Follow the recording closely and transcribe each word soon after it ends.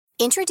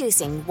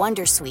Introducing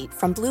Wondersuite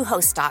from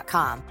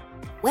Bluehost.com.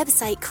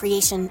 Website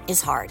creation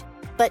is hard,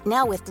 but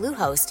now with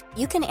Bluehost,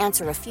 you can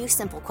answer a few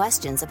simple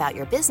questions about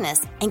your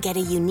business and get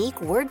a unique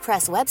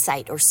WordPress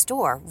website or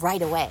store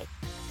right away.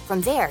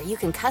 From there, you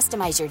can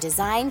customize your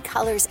design,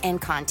 colors,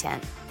 and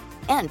content.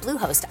 And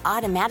Bluehost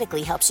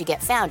automatically helps you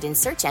get found in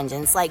search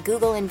engines like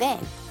Google and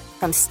Bing.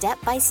 From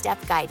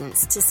step-by-step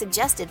guidance to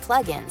suggested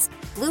plugins,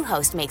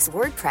 Bluehost makes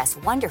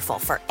WordPress wonderful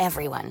for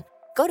everyone.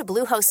 Go to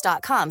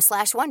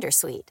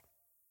bluehost.com/wondersuite.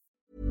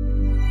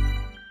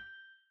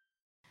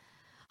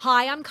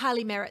 Hi, I'm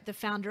Kylie Merritt, the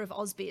founder of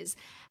AusBiz.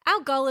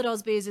 Our goal at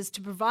AusBiz is to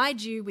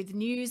provide you with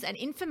news and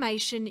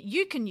information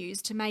you can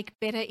use to make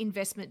better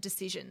investment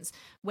decisions,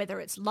 whether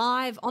it's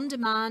live, on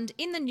demand,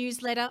 in the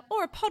newsletter,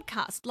 or a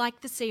podcast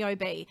like the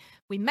COB.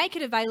 We make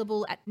it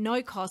available at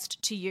no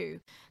cost to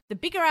you. The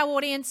bigger our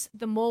audience,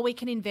 the more we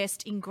can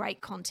invest in great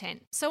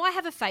content. So I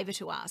have a favour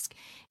to ask.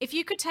 If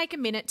you could take a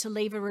minute to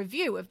leave a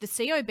review of the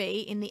COB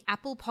in the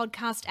Apple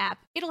Podcast app,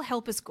 it'll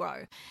help us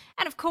grow.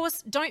 And of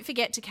course, don't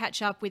forget to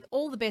catch up with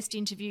all the best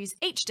interviews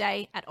each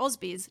day at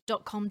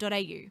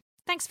ausbiz.com.au.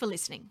 Thanks for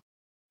listening.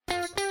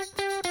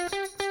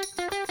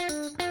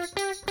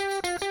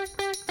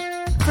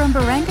 From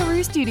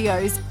Barangaroo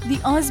Studios, the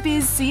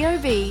AusBiz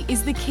COB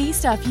is the key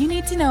stuff you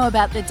need to know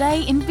about the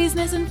day in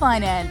business and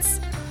finance.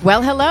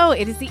 Well, hello.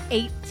 It is the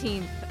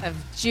 18th of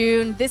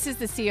June. This is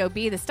the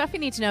COB, the stuff you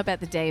need to know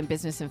about the day in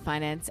business and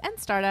finance and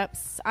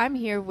startups. I'm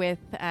here with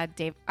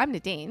Dave. I'm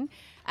Nadine,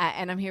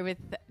 and I'm here with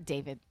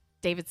David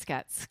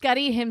Scott,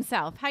 Scuddy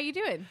himself. How you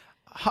doing?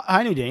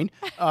 Hi, Nadine.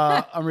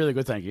 I'm really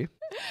good, thank you.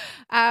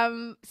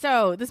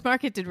 So this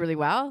market did really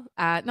well,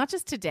 not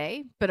just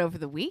today, but over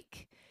the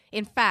week.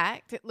 In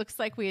fact, it looks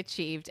like we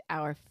achieved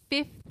our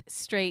 5th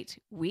straight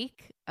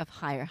week of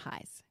higher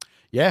highs.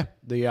 Yeah,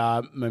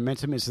 the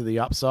momentum is to the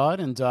upside,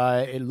 and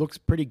it looks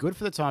pretty good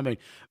for the time being.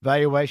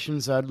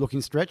 Valuations are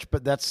looking stretched,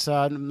 but that's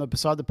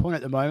beside the point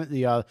at the moment.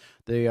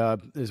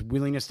 There's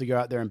willingness to go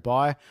out there and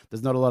buy.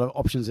 There's not a lot of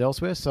options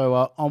elsewhere,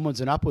 so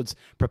onwards and upwards,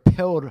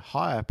 propelled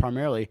higher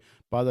primarily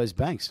by those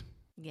banks.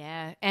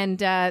 Yeah, and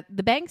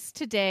the banks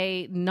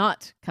today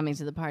not coming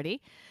to the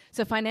party.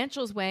 So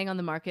financials weighing on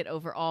the market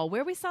overall.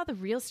 Where we saw the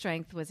real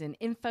strength was in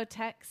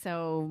infotech,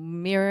 so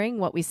mirroring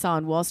what we saw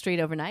on Wall Street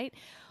overnight.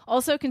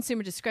 Also,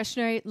 consumer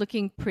discretionary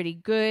looking pretty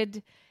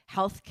good.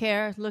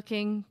 Healthcare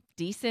looking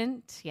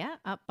decent. Yeah,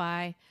 up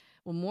by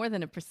more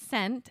than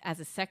 1% as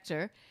a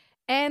sector.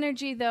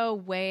 Energy, though,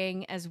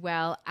 weighing as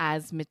well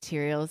as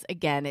materials.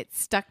 Again, it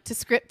stuck to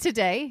script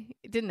today,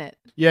 didn't it?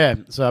 Yeah,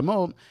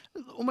 so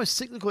almost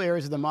cyclical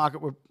areas of the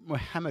market were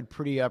hammered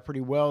pretty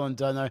well, and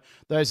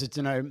those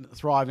that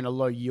thrive in a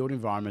low yield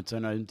environment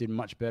did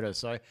much better.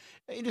 So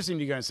interesting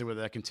to go and see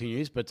whether that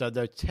continues. But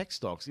the tech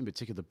stocks, in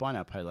particular, the buy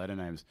now pay later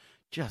names,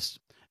 just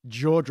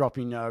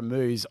jaw-dropping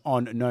moves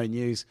on no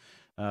news.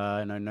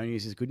 No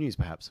news is good news,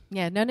 perhaps.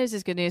 Yeah, no news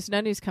is good news. No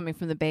news coming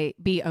from the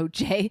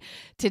BOJ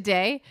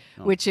today,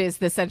 which is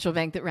the central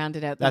bank that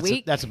rounded out the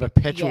week. That's a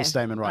perpetual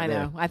statement right there.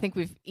 I know. I think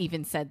we've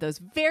even said those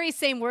very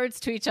same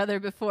words to each other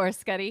before,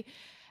 Scuddy.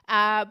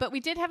 But we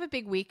did have a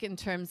big week in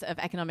terms of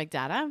economic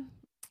data,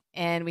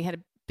 and we had a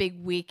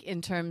big week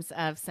in terms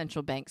of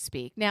central bank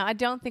speak. Now, I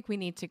don't think we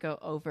need to go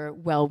over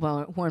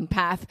well-worn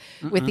path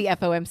with the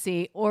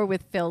FOMC or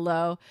with Phil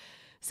Lowe.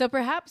 So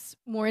perhaps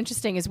more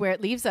interesting is where it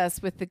leaves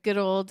us with the good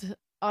old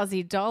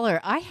Aussie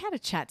dollar. I had a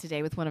chat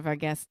today with one of our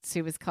guests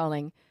who was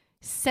calling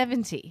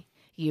 70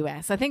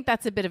 US. I think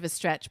that's a bit of a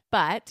stretch,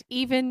 but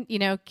even,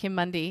 Kim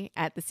Mundy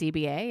at the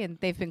CBA, and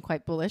they've been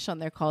quite bullish on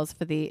their calls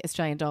for the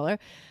Australian dollar,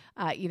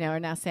 are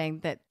now saying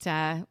that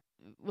it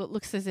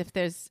looks as if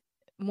there's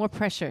more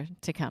pressure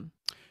to come.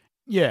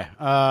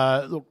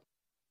 Yeah. Look,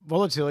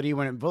 volatility,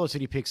 when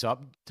volatility picks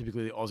up,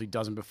 typically the Aussie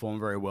doesn't perform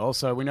very well.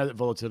 So we know that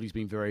volatility has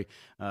been very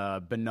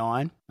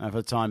benign for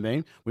the time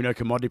being. We know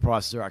commodity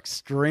prices are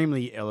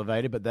extremely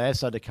elevated, but they're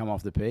starting to come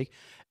off the peak.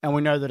 And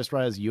we know that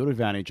Australia's yield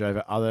advantage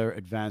over other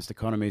advanced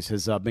economies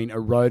has been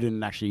eroded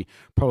and actually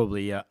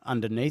probably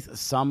underneath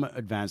some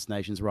advanced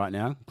nations right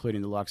now,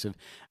 including the likes of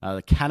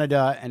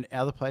Canada and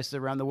other places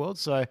around the world.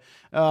 So,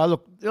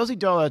 look, the Aussie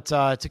dollar,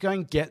 to go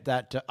and get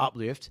that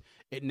uplift,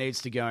 it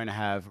needs to go and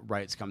have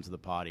rates come to the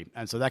party.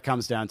 And so that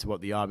comes down to what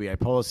the RBA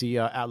policy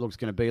outlook's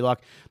going to be like.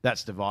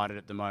 That's divided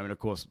at the moment. Of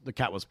course, the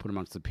cat was put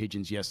amongst the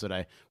pigeons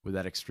yesterday with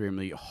that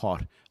extremely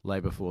hot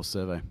labour force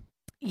survey.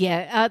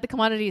 Yeah, the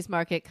commodities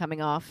market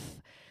coming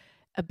off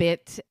a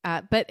bit.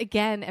 But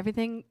again,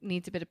 everything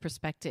needs a bit of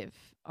perspective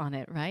on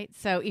it, right?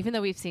 So even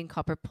though we've seen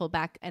copper pull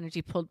back,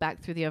 energy pulled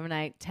back through the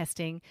overnight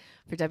testing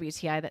for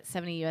WTI, that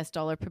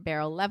 $70 per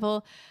barrel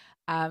level,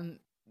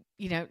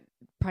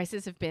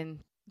 prices have been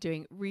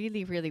doing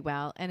really, really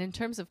well. And in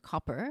terms of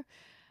copper,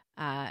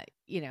 the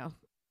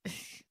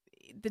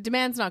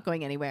demand's not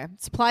going anywhere.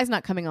 Supply's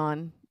not coming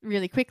on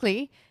really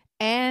quickly.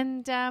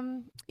 And,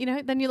 then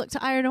you look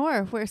to iron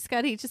ore, where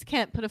Scotty just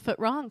can't put a foot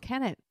wrong,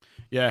 can it?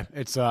 Yeah,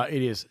 it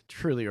is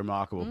truly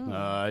remarkable.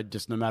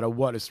 Just no matter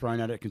what is thrown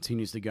at it,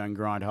 continues to go and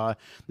grind high.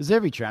 There's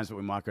every chance that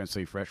we might go and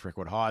see fresh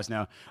record highs.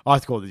 Now, I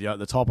called it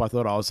the top. I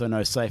thought I was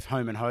safe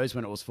home and hose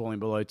when it was falling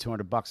below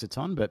 $200 a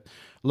ton, but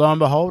lo and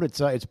behold,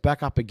 it's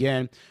back up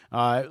again.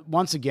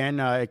 Once again,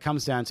 it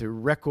comes down to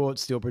record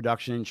steel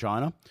production in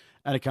China,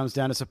 and it comes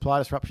down to supply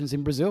disruptions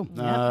in Brazil.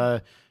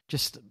 Yep.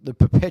 Just the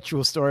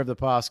perpetual story of the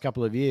past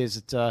couple of years.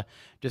 It's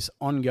just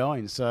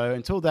ongoing. So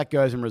until that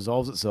goes and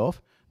resolves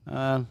itself,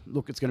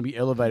 it's going to be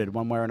elevated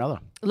one way or another.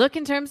 Look,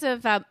 in terms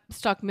of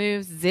stock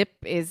moves, Zip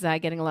is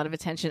getting a lot of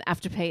attention.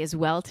 Afterpay as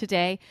well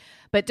today.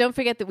 But don't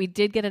forget that we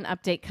did get an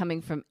update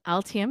coming from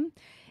Altium.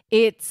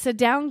 It's a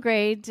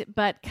downgrade,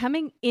 but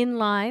coming in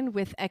line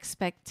with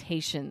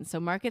expectations. So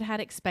market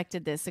had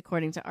expected this,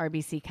 according to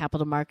RBC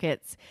Capital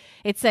Markets.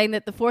 It's saying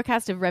that the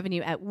forecast of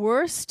revenue at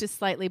worst is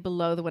slightly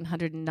below the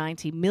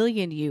 $190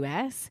 million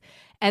US,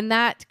 and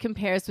that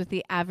compares with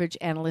the average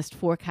analyst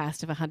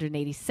forecast of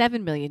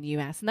 $187 million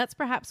US. And that's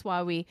perhaps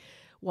why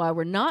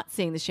we're not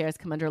seeing the shares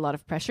come under a lot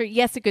of pressure.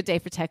 Yes, a good day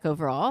for tech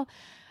overall.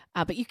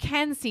 But you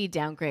can see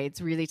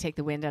downgrades really take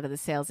the wind out of the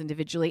sails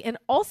individually. And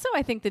also,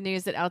 I think the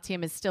news that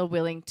Altium is still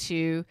willing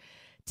to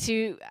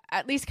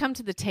at least come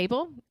to the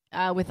table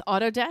with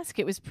Autodesk.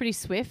 It was pretty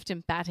swift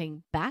in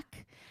batting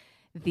back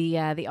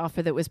the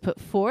offer that was put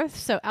forth.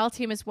 So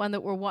Altium is one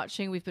that we're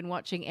watching. We've been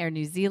watching Air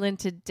New Zealand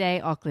today,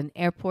 Auckland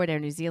Airport, Air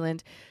New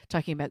Zealand,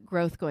 talking about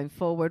growth going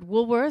forward.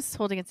 Woolworths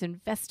holding its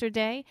Investor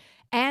Day,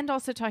 and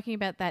also talking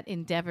about that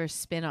Endeavour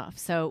spinoff.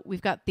 So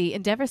we've got the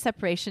Endeavour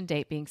separation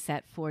date being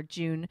set for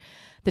June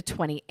the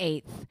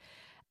 28th.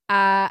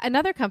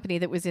 Another company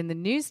that was in the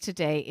news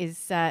today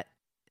is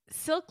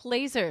Silk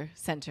Laser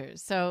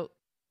Centers. So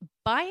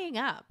buying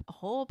up a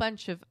whole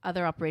bunch of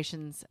other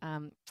operations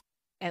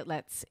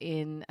outlets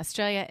in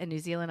Australia and New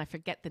Zealand. I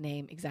forget the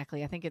name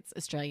exactly. I think it's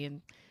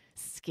Australian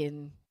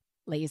Skin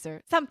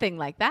Laser, something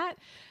like that.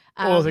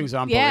 All things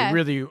I'm probably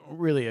really,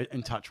 really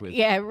in touch with.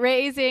 Yeah,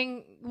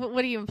 raising...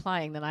 What are you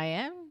implying, that I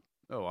am?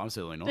 Oh, I'm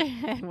certainly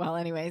not. Well,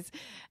 anyways,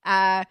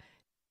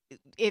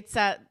 it's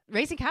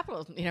raising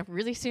capital,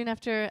 really soon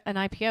after an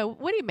IPO.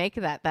 What do you make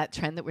of that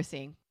trend that we're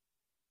seeing?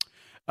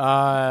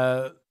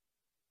 A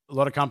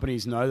lot of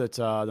companies know that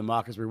the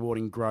market's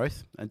rewarding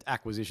growth and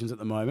acquisitions at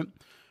the moment.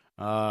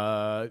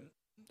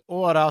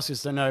 All I'd ask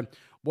is to know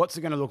what's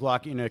it going to look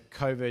like in a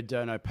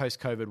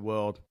post-COVID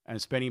world,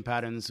 and spending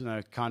patterns,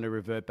 kind of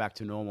revert back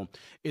to normal.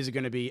 Is it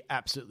going to be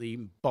absolutely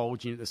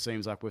bulging at the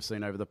seams like we've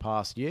seen over the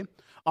past year?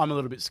 I'm a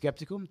little bit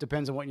skeptical.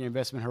 Depends on what your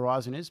investment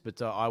horizon is,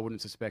 but I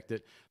wouldn't suspect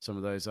that some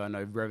of those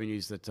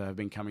revenues that have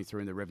been coming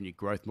through in the revenue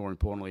growth, more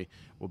importantly,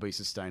 will be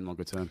sustained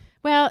longer term.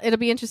 Well, it'll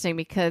be interesting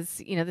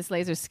because, this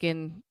laser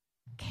skin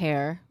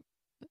care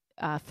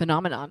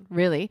phenomenon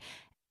really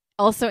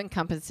also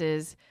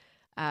encompasses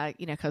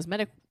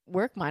cosmetic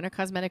work, minor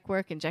cosmetic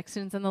work,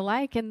 injections and the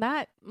like. And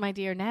that, my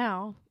dear,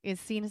 now is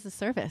seen as a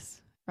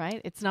service,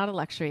 right? It's not a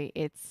luxury.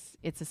 It's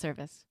a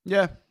service.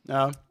 Yeah.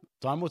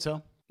 Time will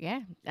tell.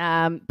 Yeah.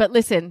 But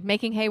listen,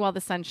 making hay while the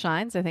sun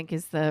shines, I think,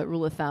 is the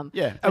rule of thumb.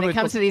 Yeah. When it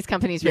comes to these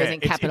companies raising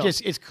capital.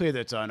 It's clear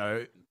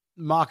that,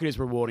 market is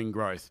rewarding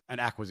growth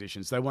and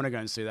acquisitions. They want to go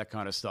and see that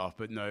kind of stuff.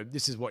 But no,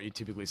 this is what you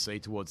typically see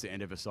towards the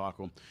end of a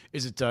cycle.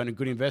 Is it a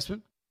good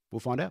investment? We'll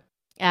find out.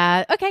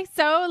 Okay,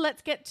 so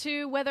let's get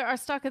to whether our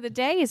stock of the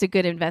day is a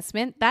good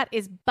investment. That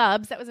is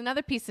Bubs. That was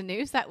another piece of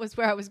news. That was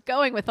where I was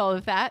going with all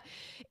of that,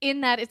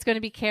 in that it's going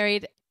to be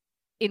carried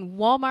in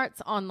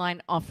Walmart's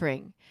online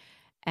offering.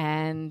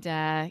 And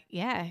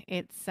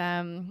it's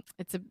a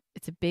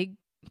big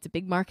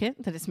market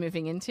that it's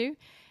moving into.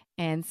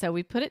 And so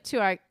we put it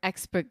to our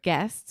expert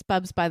guests.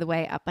 Bubs, by the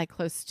way, up by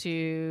close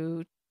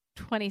to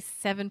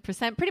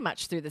 27%, pretty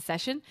much through the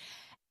session.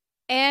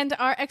 And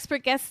our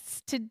expert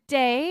guests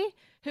today,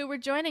 who were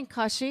joining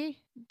Koshi,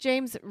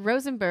 James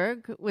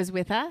Rosenberg was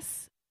with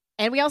us.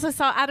 And we also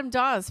saw Adam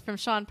Dawes from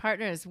Shaw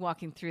Partners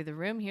walking through the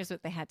room. Here's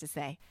what they had to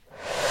say.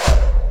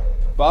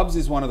 Bubs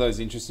is one of those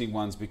interesting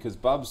ones because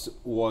Bubs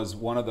was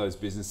one of those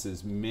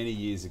businesses many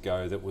years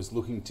ago that was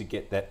looking to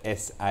get that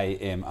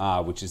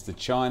SAMR, which is the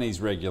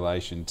Chinese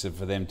regulation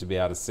for them to be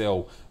able to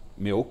sell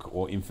milk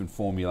or infant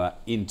formula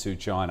into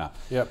China.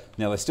 Yep.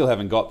 Now, they still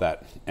haven't got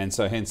that. And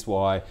so hence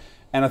why...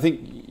 And I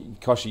think,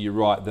 Koshi, you're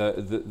right,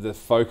 the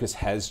focus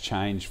has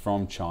changed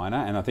from China,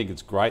 and I think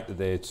it's great that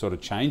they're sort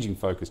of changing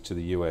focus to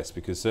the US,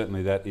 because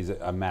certainly that is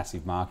a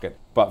massive market.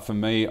 But for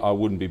me, I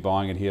wouldn't be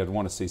buying it here. I'd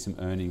want to see some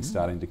earnings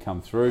starting to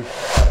come through.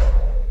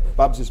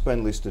 Bubs has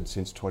been listed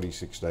since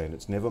 2016.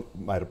 It's never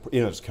made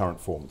in its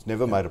current form. It's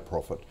never made a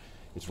profit.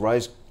 It's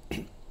raised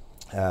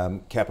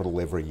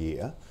capital every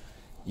year.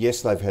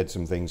 Yes, they've had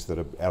some things that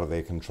are out of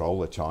their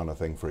control, the China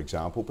thing, for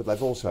example, but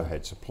they've also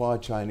had supply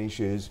chain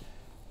issues.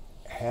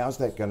 How's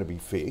that going to be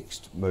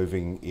fixed,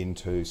 moving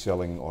into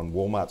selling on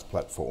Walmart's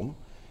platform?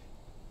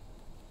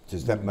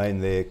 Does that mean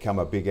there come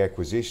a big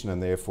acquisition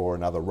and therefore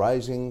another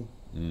raising?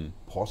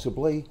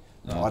 Possibly.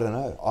 I don't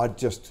know.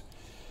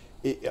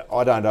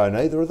 I don't own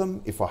either of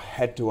them. If I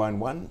had to own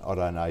one, I'd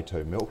own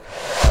A2 Milk.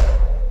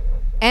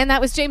 And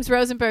that was James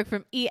Rosenberg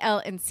from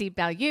EL&C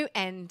Value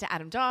and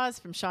Adam Dawes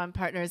from Shaw and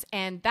Partners.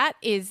 And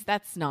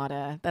that's not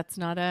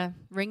a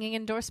ringing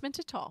endorsement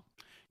at all.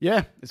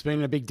 Yeah, it's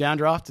been a big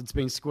downdraft. It's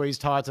been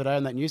squeezed high today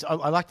in that news.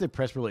 I like the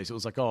press release. It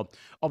was like,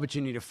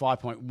 opportunity to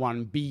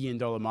 $5.1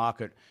 billion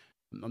market.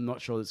 I'm not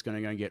sure that's going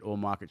to go and get all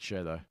market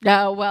share, though.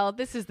 No, well,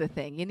 this is the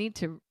thing. You need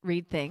to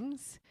read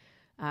things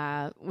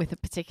with a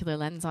particular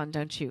lens on,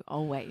 don't you?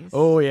 Always.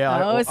 Oh,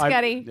 yeah. Oh,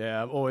 Scotty.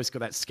 Yeah, I've always got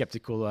that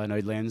skeptical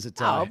lens.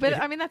 But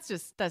I mean,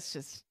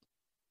 that's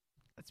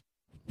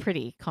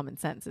pretty common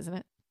sense, isn't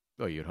it?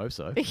 Oh, you'd hope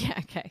so. Yeah,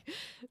 okay.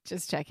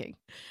 Just checking.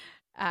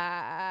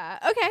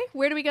 Okay,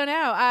 where do we go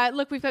now?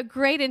 Look, we've got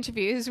great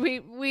interviews.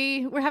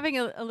 We're having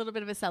a little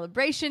bit of a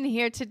celebration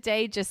here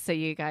today, just so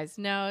you guys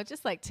know.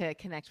 Just like to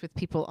connect with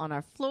people on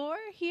our floor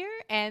here,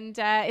 and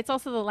it's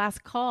also the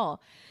last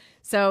call.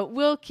 So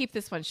we'll keep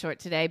this one short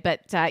today,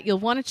 but you'll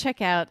want to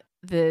check out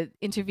the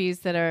interviews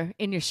that are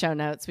in your show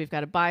notes. We've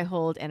got a buy,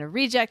 hold, and a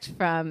reject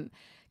from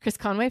Chris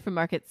Conway from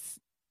Markets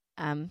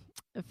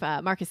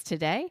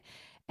Today.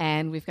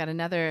 And we've got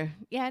another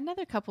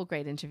couple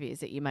great interviews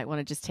that you might want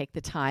to just take the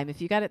time, if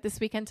you got it this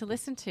weekend, to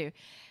listen to.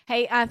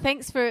 Hey,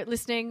 thanks for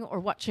listening or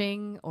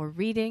watching or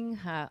reading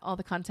all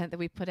the content that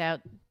we put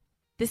out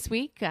this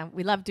week.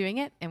 We love doing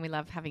it, and we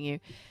love having you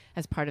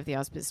as part of the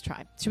AusBiz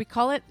tribe. Should we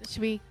call it?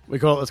 We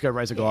call it. Let's go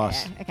raise a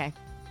glass. Yeah, okay.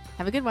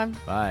 Have a good one.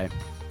 Bye.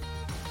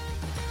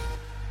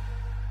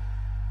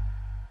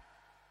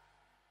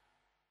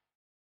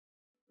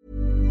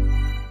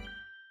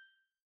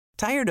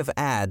 Tired of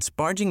ads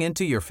barging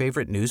into your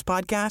favorite news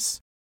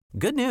podcasts?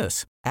 Good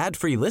news.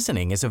 Ad-free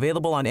listening is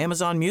available on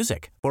Amazon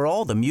Music for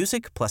all the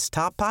music plus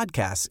top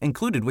podcasts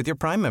included with your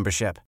Prime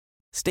membership.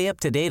 Stay up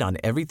to date on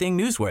everything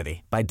newsworthy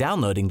by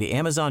downloading the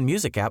Amazon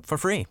Music app for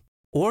free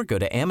or go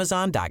to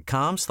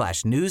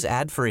amazon.com/news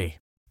ad free.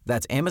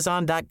 That's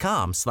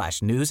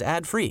amazon.com/news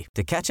ad free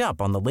to catch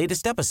up on the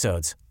latest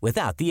episodes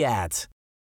without the ads.